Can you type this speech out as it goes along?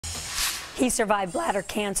He survived bladder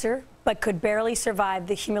cancer, but could barely survive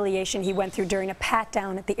the humiliation he went through during a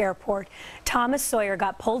pat-down at the airport. Thomas Sawyer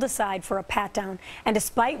got pulled aside for a pat-down, and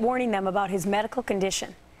despite warning them about his medical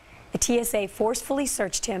condition, the TSA forcefully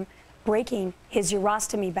searched him, breaking his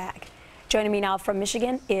urostomy bag. Joining me now from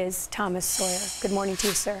Michigan is Thomas Sawyer. Good morning to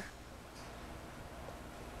you, sir.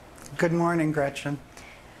 Good morning, Gretchen.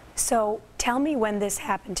 So tell me when this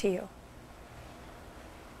happened to you.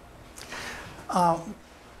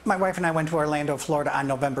 My wife and I went to Orlando, Florida on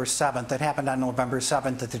November 7th. It happened on November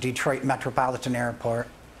 7th at the Detroit Metropolitan Airport.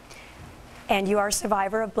 And you are a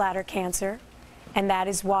survivor of bladder cancer, and that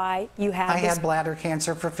is why you have I had bladder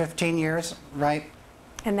cancer for 15 years, right?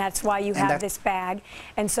 And that's why you have this bag.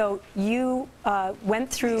 And so you went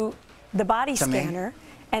through the body scanner,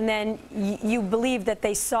 and then you believe that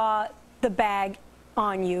they saw the bag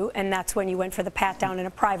on you, and that's when you went for the pat-down in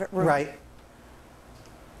a private room. Right.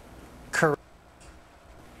 Correct.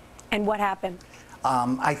 And what happened?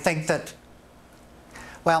 I think that,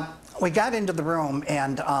 well, we got into the room,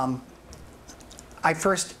 and I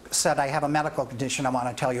first said, I have a medical condition I want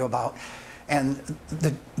to tell you about. And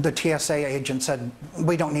the TSA agent said,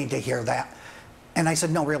 we don't need to hear that. And I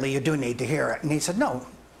said, no, really, you do need to hear it. And he said, no,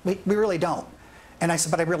 we really don't. And I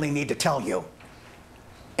said, but I really need to tell you.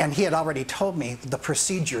 And he had already told me the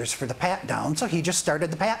procedures for the pat-down, so he just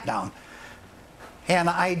started the pat-down. And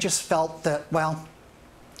I just felt that, well,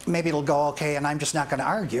 maybe it'll go okay, and I'm just not going to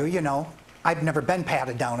argue, you know. I've never been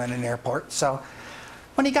patted down in an airport, so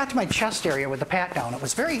when he got to my chest area with the pat-down, it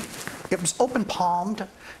was open palmed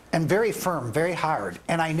and very firm, very hard,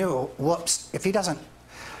 and I knew, whoops, if he doesn't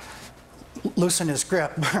loosen his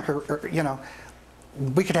grip, or, you know,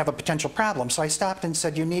 we could have a potential problem. So I stopped and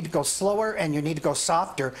said, you need to go slower and you need to go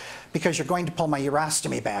softer because you're going to pull my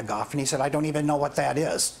urostomy bag off. And he said, I don't even know what that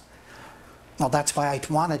is. Well, that's why I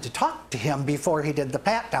wanted to talk to him before he did the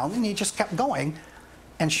pat-down, and he just kept going.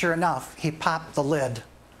 And sure enough, he popped the lid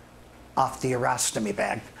off the urostomy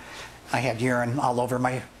bag. I had urine all over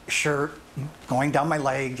my shirt, going down my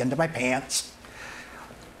leg, into my pants.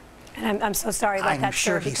 And I'm so sorry about that, I'm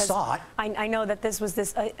sure sir, he saw it. I know that this was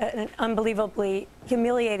an unbelievably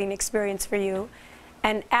humiliating experience for you.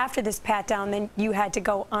 And after this pat-down, then you had to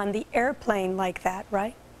go on the airplane like that,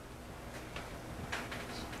 right?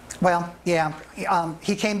 Well, yeah,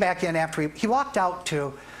 he came back in after he walked out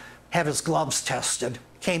to have his gloves tested,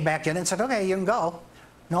 came back in and said, okay, you can go.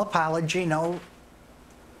 No apology, no,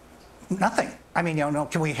 nothing. I mean, you know,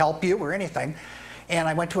 can we help you or anything? And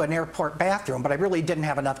I went to an airport bathroom, but I really didn't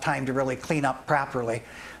have enough time to really clean up properly.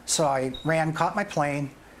 So I ran, caught my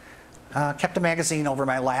plane, kept a magazine over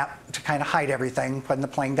my lap to kind of hide everything. When the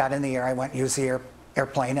plane got in the air, I went and used the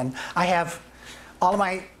airplane. And I have all of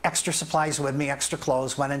my extra supplies with me, extra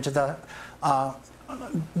clothes, went into the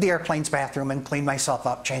airplane's bathroom and cleaned myself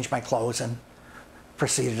up, changed my clothes, and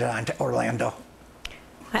proceeded on to Orlando.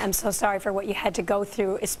 I'm so sorry for what you had to go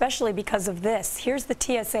through, especially because of this. Here's the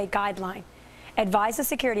TSA guideline. Advise a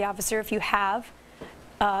security officer if you have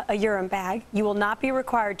a urine bag. You will not be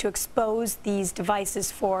required to expose these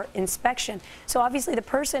devices for inspection. So obviously the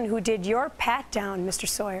person who did your pat-down, Mr.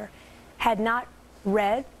 Sawyer, had not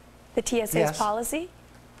read the TSA's policy?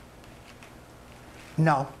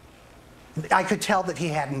 No. I could tell that he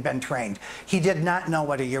hadn't been trained. He did not know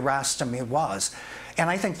what a urostomy was. And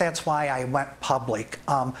I think that's why I went public.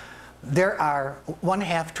 There are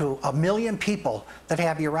 1/2 to 1 million people that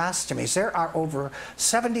have urostomies. There are over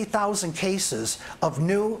 70,000 cases of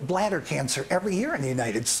new bladder cancer every year in the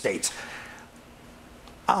United States.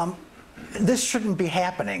 This shouldn't be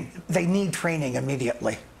happening. They need training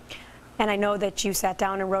immediately. And I know that you sat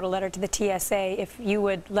down and wrote a letter to the TSA. If you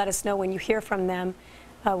would let us know when you hear from them,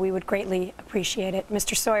 we would greatly appreciate it.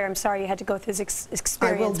 Mr. Sawyer, I'm sorry you had to go through this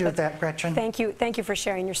experience. I will do that, Gretchen. Thank you for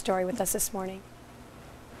sharing your story with us this morning.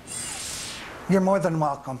 You're more than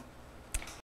welcome.